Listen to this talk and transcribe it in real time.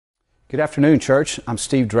Good afternoon, church. I'm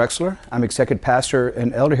Steve Drexler. I'm executive pastor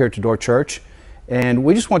and elder here at Door Church. And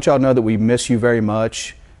we just want y'all to know that we miss you very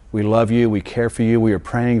much. We love you. We care for you. We are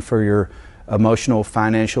praying for your emotional,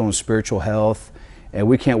 financial, and spiritual health. And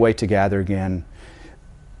we can't wait to gather again.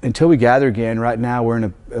 Until we gather again, right now we're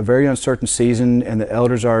in a very uncertain season, and the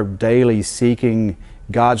elders are daily seeking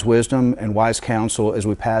God's wisdom and wise counsel as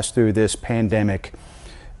we pass through this pandemic.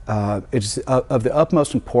 It's of the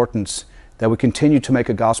utmost importance that we continue to make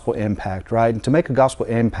a gospel impact, right? And to make a gospel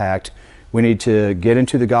impact, we need to get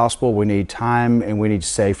into the gospel, we need time, and we need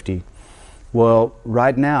safety. Well,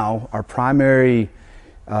 right now, our primary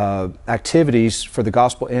activities for the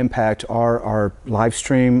gospel impact are our live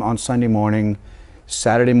stream on Sunday morning,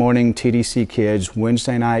 Saturday morning TDC kids,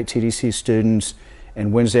 Wednesday night TDC students,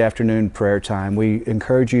 and Wednesday afternoon prayer time. We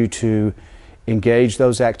encourage you to engage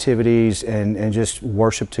those activities and just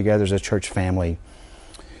worship together as a church family.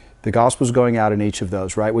 The gospel is going out in each of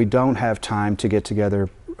those, right? We don't have time to get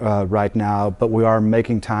together right now, but we are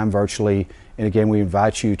making time virtually. And again, we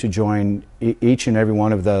invite you to join each and every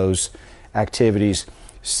one of those activities.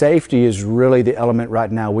 Safety is really the element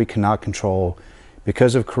right now we cannot control.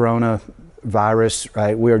 Because of coronavirus,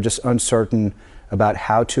 right, we are just uncertain about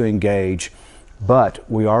how to engage. But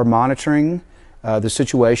we are monitoring the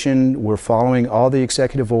situation. We're following all the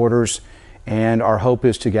executive orders, and our hope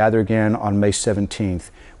is to gather again on May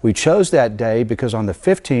 17th. We chose that day because on the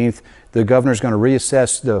 15th, the governor's going to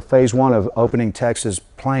reassess the phase 1 of opening Texas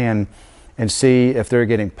plan and see if they're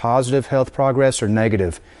getting positive health progress or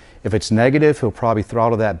negative. If it's negative, he'll probably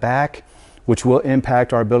throttle that back, which will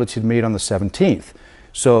impact our ability to meet on the 17th.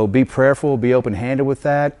 So be prayerful, be open-handed with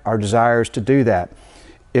that. Our desire is to do that.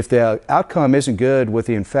 If the outcome isn't good with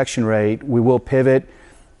the infection rate, we will pivot,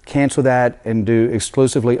 cancel that, and do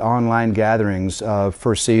exclusively online gatherings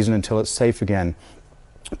for a season until it's safe again.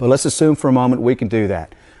 But let's assume for a moment we can do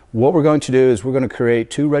that. What we're going to do is we're going to create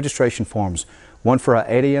 2 registration forms, one for our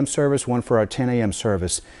 8 a.m. service, one for our 10 a.m.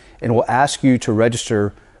 service, and we'll ask you to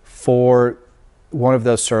register for one of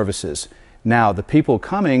those services. Now, the people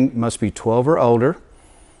coming must be 12 or older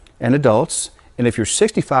and adults, and if you're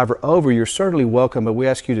 65 or over, you're certainly welcome, but we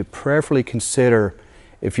ask you to prayerfully consider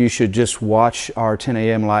if you should just watch our 10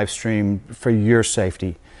 a.m. live stream for your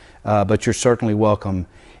safety, but you're certainly welcome.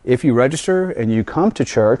 If you register and you come to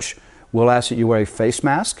church, we'll ask that you wear a face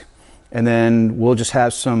mask, and then we'll just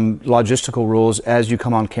have some logistical rules as you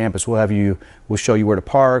come on campus. We'll show you where to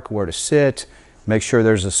park, where to sit, make sure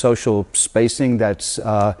there's a social spacing that's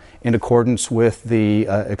in accordance with the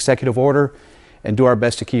executive order, and do our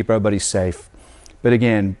best to keep everybody safe. But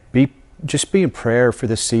again, just be in prayer for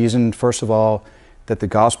this season. First of all, that the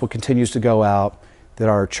gospel continues to go out, that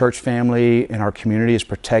our church family and our community is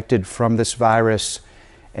protected from this virus.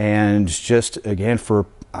 And just again,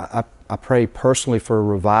 I pray personally for a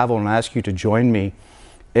revival, and I ask you to join me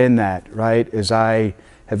in that, right? As I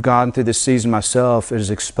have gone through this season myself, it has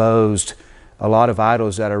exposed a lot of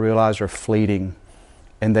idols that I realize are fleeting,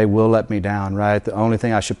 and they will let me down, right? The only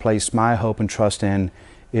thing I should place my hope and trust in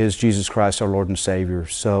is Jesus Christ, our Lord and Savior.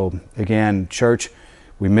 So again, church,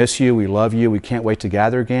 we miss you, we love you, we can't wait to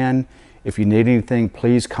gather again. If you need anything,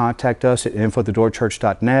 please contact us at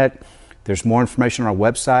info@thedoorchurch.net. There's more information on our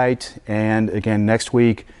website, and again, next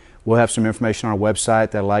week we'll have some information on our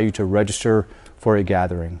website that allow you to register for a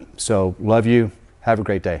gathering. So love you, have a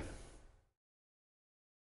great day.